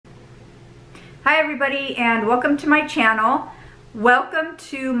Hi everybody and welcome to my channel. Welcome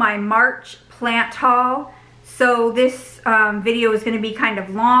to my March plant haul. So this video is going to be kind of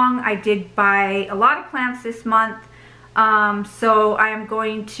long. I did buy a lot of plants this month, so I am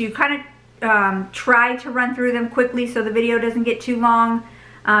going to kind of try to run through them quickly so the video doesn't get too long.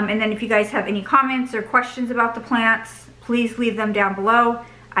 And then if you guys have any comments or questions about the plants, please leave them down below.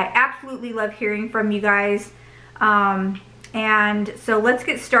 I absolutely love hearing from you guys. And so let's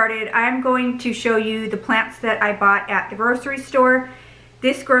get started. I'm going to show you the plants that I bought at the grocery store.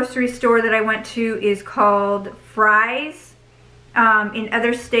 This grocery store that I went to is called Fry's. In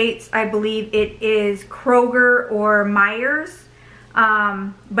other states, I believe it is Kroger or Myers,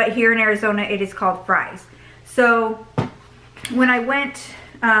 but here in Arizona it is called Fry's. So when I went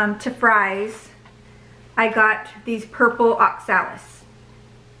to Fry's, I got these purple oxalis.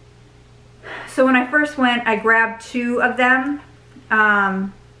 So when I first went, I grabbed 2 of them.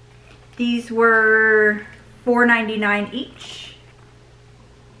 These were $4.99 each.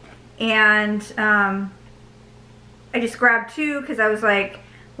 And I just grabbed 2 because I was like,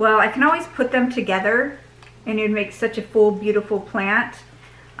 well, I can always put them together and it would make such a full, beautiful plant.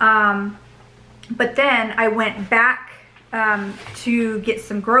 But then I went back to get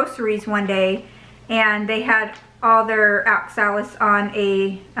some groceries one day, and they had all their oxalis on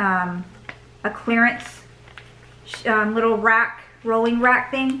a clearance little rack, rolling rack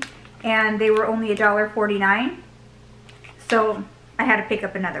thing, and they were only $1.49. So I had to pick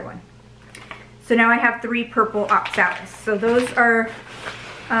up another one. So now I have 3 purple oxalis. So those are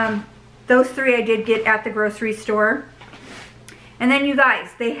those 3 I did get at the grocery store. And then you guys,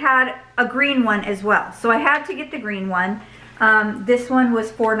 they had a green one as well. So I had to get the green one. This one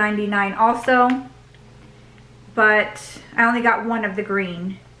was $4.99 also, but I only got 1 of the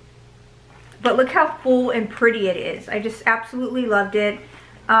green. But look how full and pretty it is. I just absolutely loved it.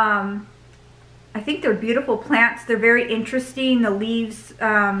 I think they're beautiful plants. They're very interesting. The leaves,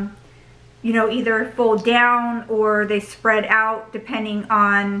 you know, either fold down or they spread out depending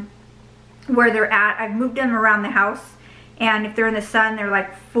on where they're at. I've moved them around the house, and if they're in the sun, they're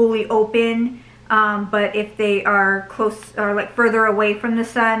like fully open. But if they are close or like further away from the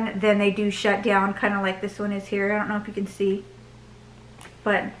sun, then they do shut down, kind of like this one is here. I don't know if you can see.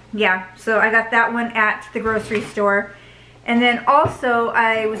 But yeah, so I got that one at the grocery store. And then also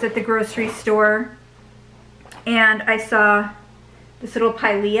I was at the grocery store and I saw this little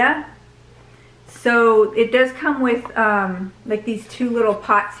pilea. So it does come with like these 2 little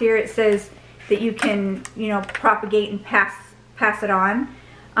pots here. It says that you can, you know, propagate and pass it on.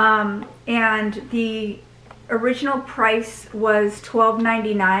 And the original price was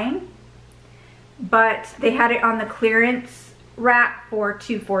 $12.99, but they had it on the clearance rack for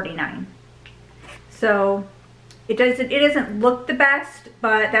 $2.49. So it doesn't look the best,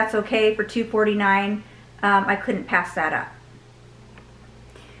 but that's okay for $2.49. I couldn't pass that up.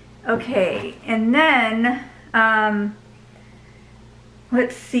 Okay, and then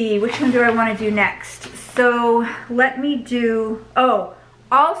let's see, which one do I want to do next? So let me do, oh,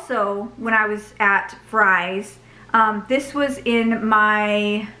 also when I was at Fry's, this was in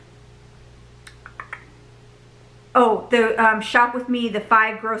my the shop with me, the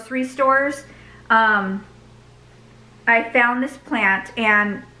 5 grocery stores. I found this plant,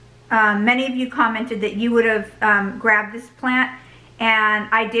 and many of you commented that you would have grabbed this plant, and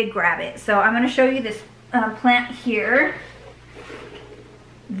I did grab it. So I'm going to show you this plant here.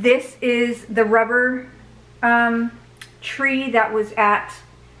 This is the rubber tree that was at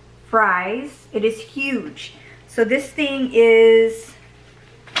Fry's. It is huge. So this thing is,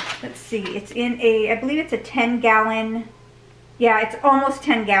 let's see, it's in a, I believe it's a 10-gallon, yeah, it's almost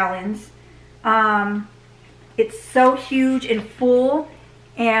 10 gallons. It's so huge and full,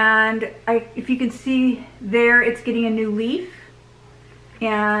 and if you can see there, it's getting a new leaf,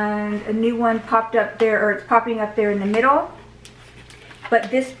 and a new one popped up there, or it's popping up there in the middle.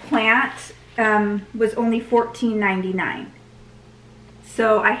 But this plant was only $14.99.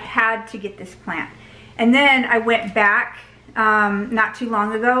 So I had to get this plant. And then I went back not too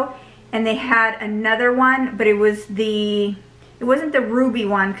long ago, and they had another one, but it wasn't the ruby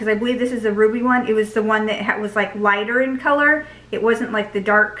one, because I believe this is the ruby one. It was the one that was like lighter in color. It wasn't like the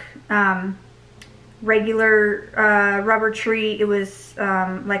dark regular rubber tree. It was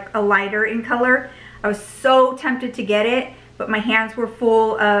like a lighter in color. I was so tempted to get it, but my hands were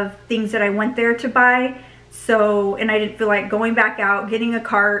full of things that I went there to buy. So, and I didn't feel like going back out, getting a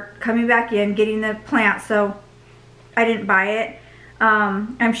cart, coming back in, getting the plant, so I didn't buy it.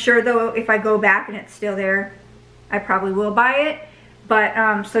 I'm sure though if I go back and it's still there, I probably will buy it.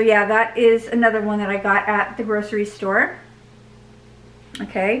 But so yeah, that is another one that I got at the grocery store.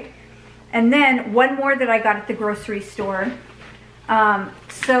 Okay, And then one more that I got at the grocery store.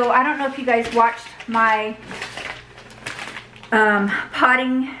 So I don't know if you guys watched my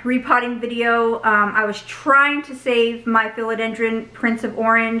repotting video. I was trying to save my philodendron Prince of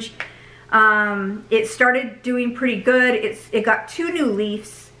Orange. It started doing pretty good. It got 2 new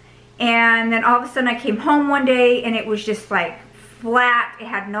leaves, and then all of a sudden I came home one day and it was just like flat. It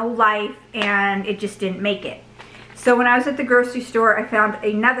had no life and it just didn't make it. So when I was at the grocery store, I found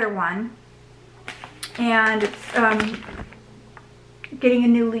another one, and it's getting a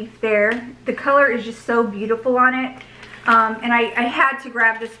new leaf there. The color is just so beautiful on it. And I had to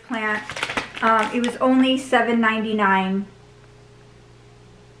grab this plant. It was only $7.99.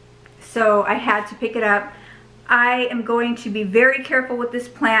 So I had to pick it up. I am going to be very careful with this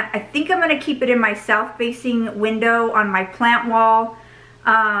plant. I think I'm going to keep it in my south-facing window on my plant wall,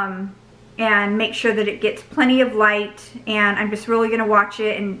 and make sure that it gets plenty of light. And I'm just really going to watch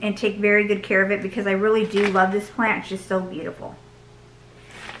it and take very good care of it, because I really do love this plant. It's just so beautiful.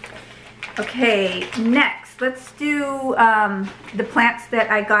 Okay, next let's do the plants that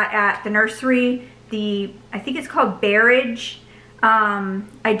I got at the nursery. I think it's called Berridge.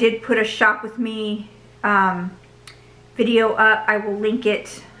 I did put a shop with me video up. I will link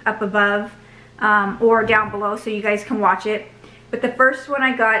it up above or down below so you guys can watch it. But the first one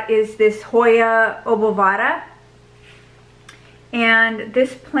I got is this Hoya obovata, and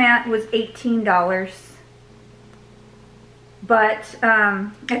this plant was $18. But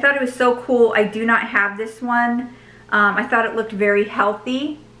I thought it was so cool. I do not have this one. I thought it looked very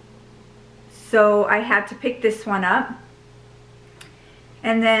healthy, so I had to pick this one up.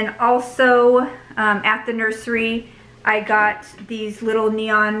 And then also at the nursery, I got these little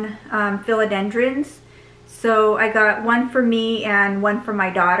neon philodendrons. So I got one for me and one for my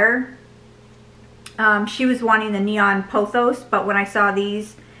daughter. She was wanting the neon pothos, but when I saw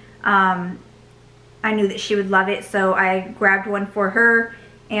these, I knew that she would love it, so I grabbed one for her.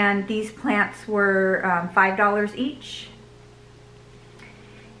 And these plants were $5 each.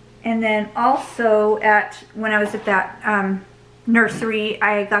 And then also when I was at that nursery,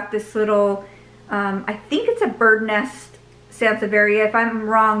 I got this little, I think it's a bird nest Sansevieria. If I'm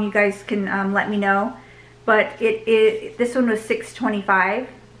wrong, you guys can let me know. But this one was $6.25.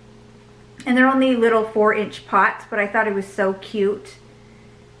 And they're only little 4-inch pots, but I thought it was so cute.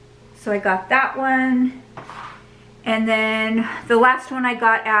 So I got that one. And then the last one I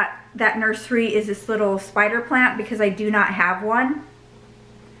got at that nursery is this little spider plant, because I do not have one.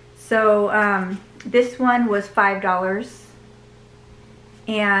 So this one was $5.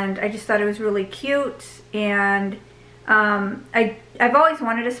 And I just thought it was really cute. And I've always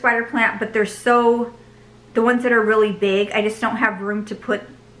wanted a spider plant, but they're the ones that are really big, I just don't have room to put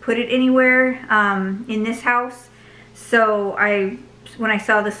it anywhere in this house. So when I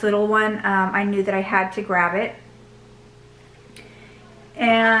saw this little one, I knew that I had to grab it.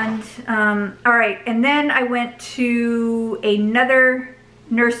 And all right, and then I went to another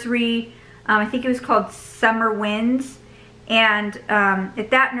nursery. I think it was called Summer Winds. And at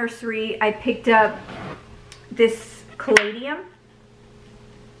that nursery, I picked up this caladium,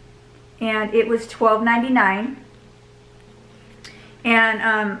 and it was $12.99. And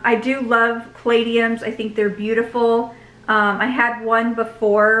I do love caladiums. I think they're beautiful. I had one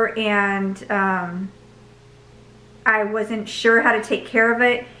before, and I wasn't sure how to take care of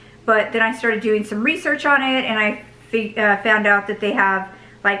it, but then I started doing some research on it, and I found out that they have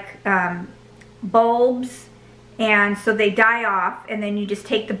like bulbs, and so they die off, and then you just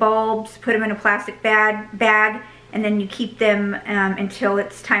take the bulbs, put them in a plastic bag, and then you keep them until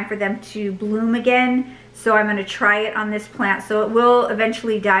it's time for them to bloom again. So I'm going to try it on this plant. So it will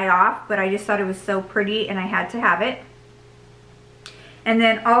eventually die off, but I just thought it was so pretty and I had to have it. And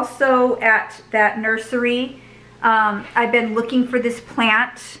then also at that nursery, I've been looking for this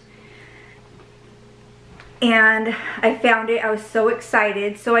plant, and I found it. I was so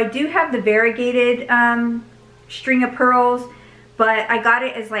excited. So I do have the variegated string of pearls, but I got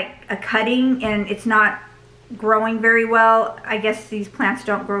it as like a cutting, and it's not growing very well. I guess these plants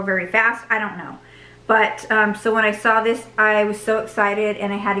don't grow very fast. I don't know. But so when I saw this, I was so excited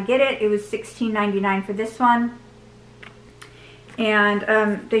and I had to get it. It was $16.99 for this one.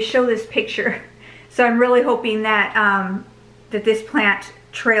 And they show this picture. So I'm really hoping that that this plant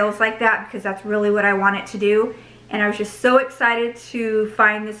trails like that, because that's really what I want it to do. And I was just so excited to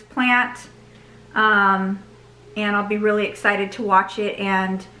find this plant. And I'll be really excited to watch it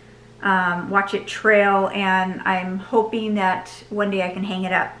and watch it trail. And I'm hoping that one day I can hang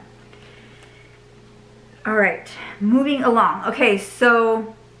it up. All right, moving along. Okay,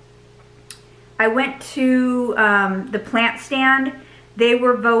 so I went to the plant stand. They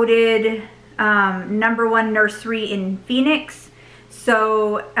were voted #1 nursery in Phoenix.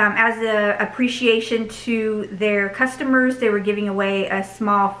 So as an appreciation to their customers, they were giving away a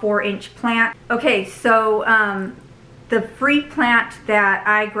small 4-inch plant. Okay, so the free plant that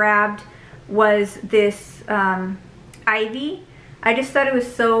I grabbed was this ivy. I just thought it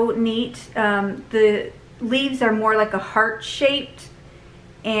was so neat. The leaves are more like a heart shaped,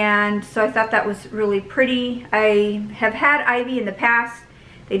 and so I thought that was really pretty. I have had ivy in the past.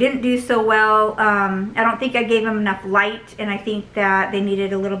 They didn't do so well. I don't think I gave them enough light, and I think that they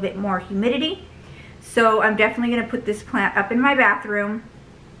needed a little bit more humidity. So I'm definitely going to put this plant up in my bathroom.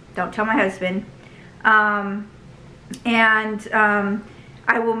 Don't tell my husband.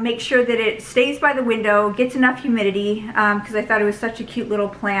 I will make sure that it stays by the window, gets enough humidity, because I thought it was such a cute little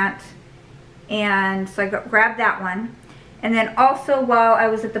plant. And so I grabbed that one. And then also while I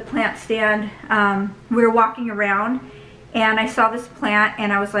was at the plant stand, we were walking around, and I saw this plant,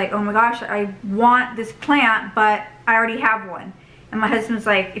 and I was like, oh my gosh, I want this plant, but I already have one. And my husband's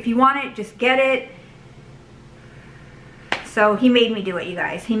like, if you want it, just get it. So he made me do it, you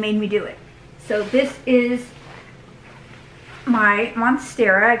guys. He made me do it. So this is my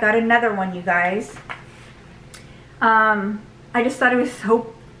Monstera. I got another one, you guys. I just thought it was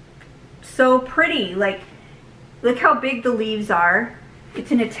so pretty. Like, look how big the leaves are.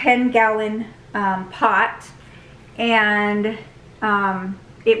 It's in a 10-gallon pot. And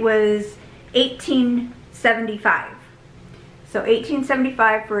it was $18.75. So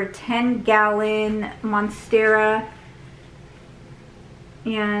 $18.75 for a 10-gallon Monstera.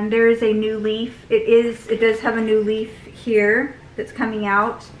 And there is a new leaf. It does have a new leaf here that's coming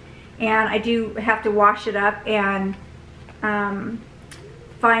out. And I do have to wash it up and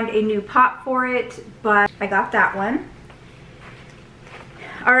find a new pot for it, but I got that one.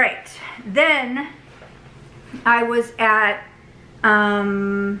 All right, then I was at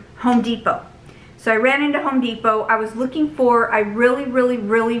Home Depot. So I ran into Home Depot. I was looking for, I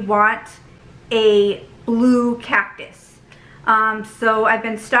really want a blue cactus. So I've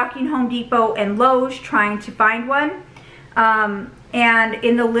been stalking Home Depot and Lowe's trying to find one. And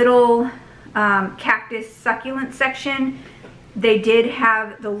in the little cactus succulent section, they did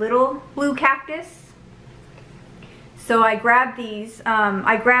have the little blue cactus. So I grabbed these.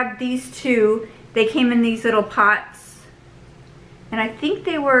 I grabbed these two. They came in these little pots, and I think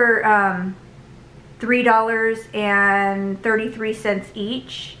they were $3.33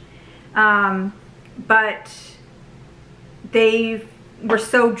 each. But they were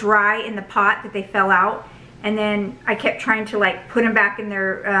so dry in the pot that they fell out, and then I kept trying to like put them back in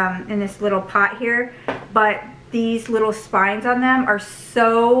their in this little pot here, but these little spines on them are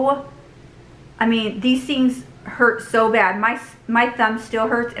so, I mean, these things hurt so bad. My thumb still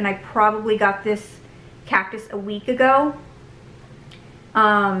hurts, and I probably got this cactus a week ago,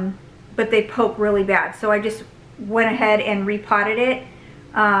 but they poke really bad. So I just went ahead and repotted it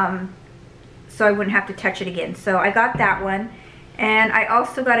so I wouldn't have to touch it again. So I got that one, and I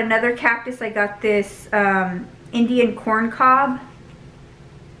also got another cactus. I got this Indian corn cob,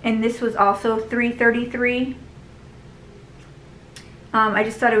 and this was also $3.33. I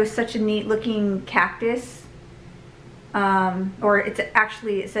just thought it was such a neat looking cactus. Or it's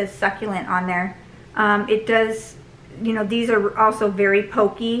actually, it says succulent on there. It does, you know, these are also very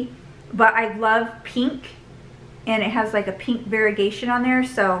pokey, but I love pink, and it has like a pink variegation on there,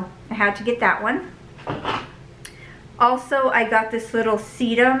 so I had to get that one. Also, I got this little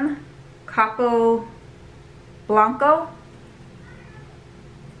sedum Capo Blanco,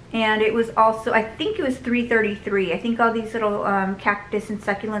 and it was also, I think it was $3.33. I think all these little cactus and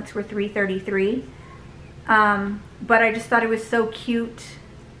succulents were $3.33. But I just thought it was so cute,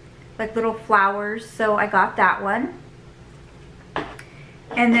 like little flowers, so I got that one.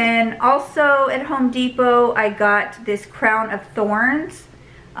 And then also at Home Depot, I got this crown of thorns.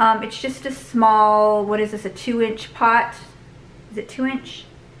 It's just a small, what is this, a 2-inch pot? Is it 2-inch?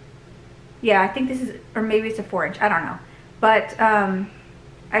 Yeah, I think this is, or maybe it's a 4-inch, I don't know. But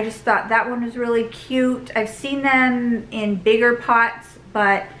I just thought that one was really cute. I've seen them in bigger pots,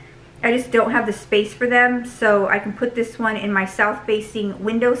 but I just don't have the space for them, so I can put this one in my south-facing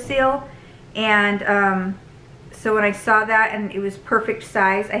windowsill. And so when I saw that and it was perfect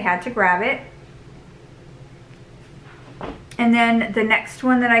size, I had to grab it. And then the next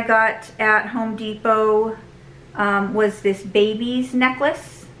one that I got at Home Depot was this baby's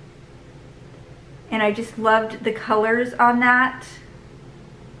necklace. And I just loved the colors on that.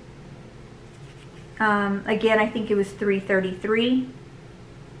 Again, I think it was $3.33.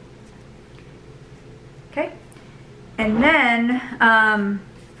 Okay. And then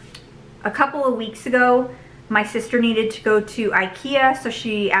a couple of weeks ago, my sister needed to go to IKEA, so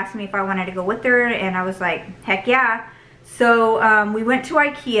she asked me if I wanted to go with her, and I was like, heck yeah. So we went to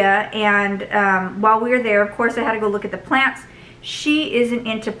IKEA, and while we were there, of course, I had to go look at the plants. She isn't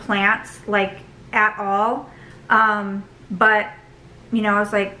into plants, like, at all. But, you know, I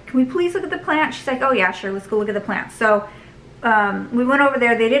was like, can we please look at the plants? She's like, oh yeah, sure, let's go look at the plants. So we went over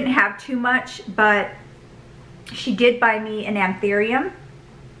there. They didn't have too much, but she did buy me an anthurium.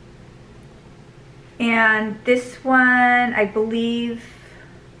 And this one, I believe,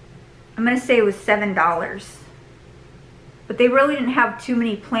 I'm going to say it was $7. But they really didn't have too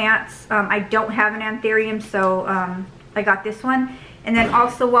many plants. I don't have an anthurium, so I got this one. And then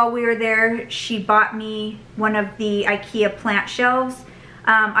also while we were there, she bought me one of the IKEA plant shelves.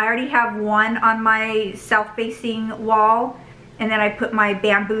 I already have one on my south-facing wall. And then I put my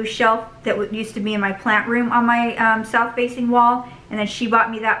bamboo shelf that used to be in my plant room on my south-facing wall. And then she bought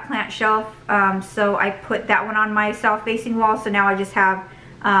me that plant shelf, so I put that one on my south-facing wall. So now I just have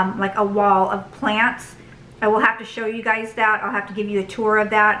like a wall of plants. I will have to show you guys that. I'll have to give you a tour of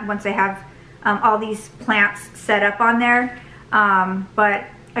that once I have all these plants set up on there. But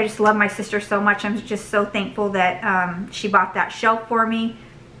I just love my sister so much. I'm just so thankful that she bought that shelf for me.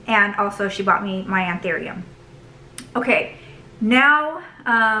 And also she bought me my anthurium. Okay. Now,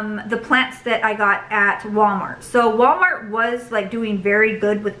 the plants that I got at Walmart. So Walmart was like doing very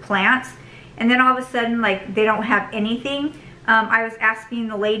good with plants, and then all of a sudden, like, they don't have anything. I was asking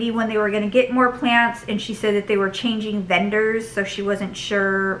the lady when they were going to get more plants, and she said that they were changing vendors, so she wasn't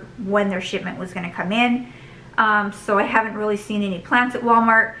sure when their shipment was going to come in. So I haven't really seen any plants at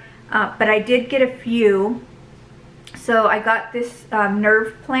Walmart, but I did get a few. So I got this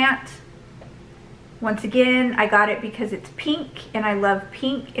nerve plant. Once again, I got it because it's pink, and I love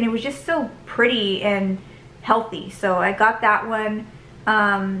pink, and it was just so pretty and healthy. So I got that one.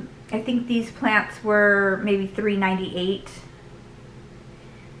 I think these plants were maybe $3.98.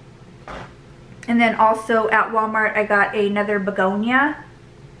 And then also at Walmart, I got another begonia.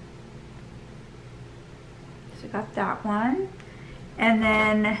 So I got that one. And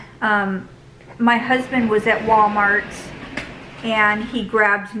then my husband was at Walmart, and he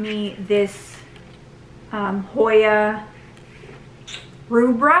grabbed me this Hoya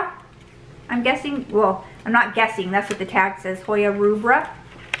rubra, I'm guessing. Well, I'm not guessing, that's what the tag says, Hoya rubra.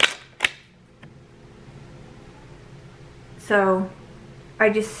 So I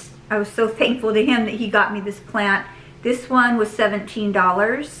was so thankful to him that he got me this plant. This one was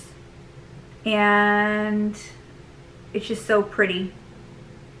 $17, and it's just so pretty.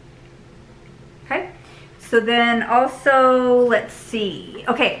 Okay, so then also, let's see.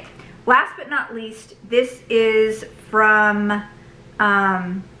 Okay, last but not least, this is from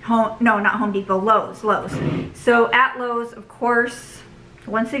not Home Depot, Lowe's. So at Lowe's, of course,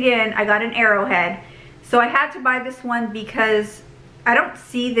 once again, I got an arrowhead. So I had to buy this one because I don't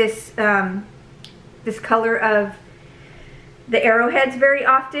see this this color of the arrowheads very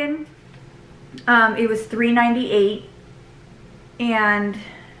often. It was $3.98, and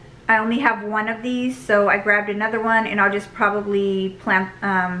I only have one of these, so I grabbed another one, and I'll just probably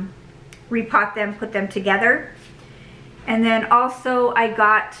repot them, put them together. And then also I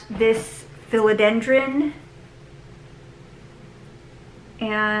got this philodendron,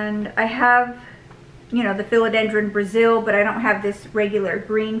 and I have, you know, the philodendron Brazil, but I don't have this regular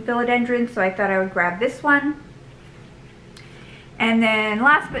green philodendron, so I thought I would grab this one. And then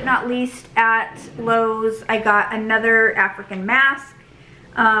last but not least, at Lowe's, I got another African mask.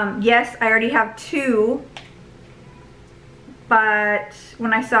 Yes, I already have two, but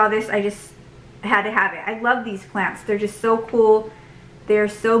when I saw this, I just had to have it. I love these plants. They're just so cool. They're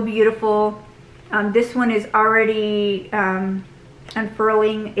so beautiful. This one is already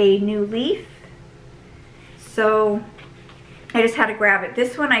unfurling a new leaf, so I just had to grab it.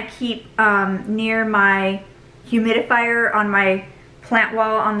 This one I keep near my humidifier on my plant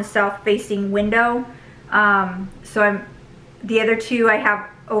wall on the south facing window. So the other two I have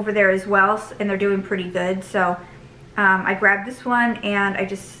over there as well, and they're doing pretty good. So I grabbed this one, and I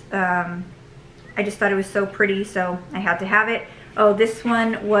just thought it was so pretty, so I had to have it. Oh, this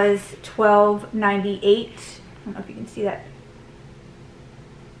one was $12.98. I don't know if you can see that.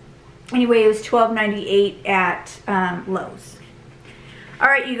 Anyway, it was $12.98 at Lowe's.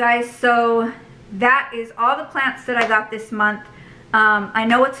 Alright, you guys, so that is all the plants that I got this month. I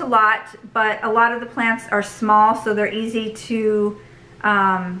know it's a lot, but a lot of the plants are small, so they're easy to,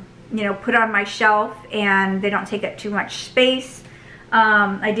 you know, put on my shelf, and they don't take up too much space.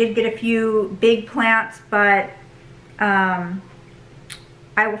 I did get a few big plants, but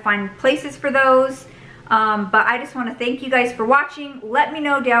I will find places for those. But I just want to thank you guys for watching. Let me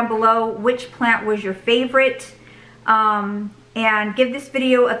know down below which plant was your favorite. And give this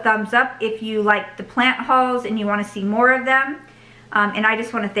video a thumbs up if you like the plant hauls and you want to see more of them. And I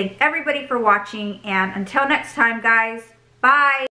just want to thank everybody for watching. And until next time, guys, bye.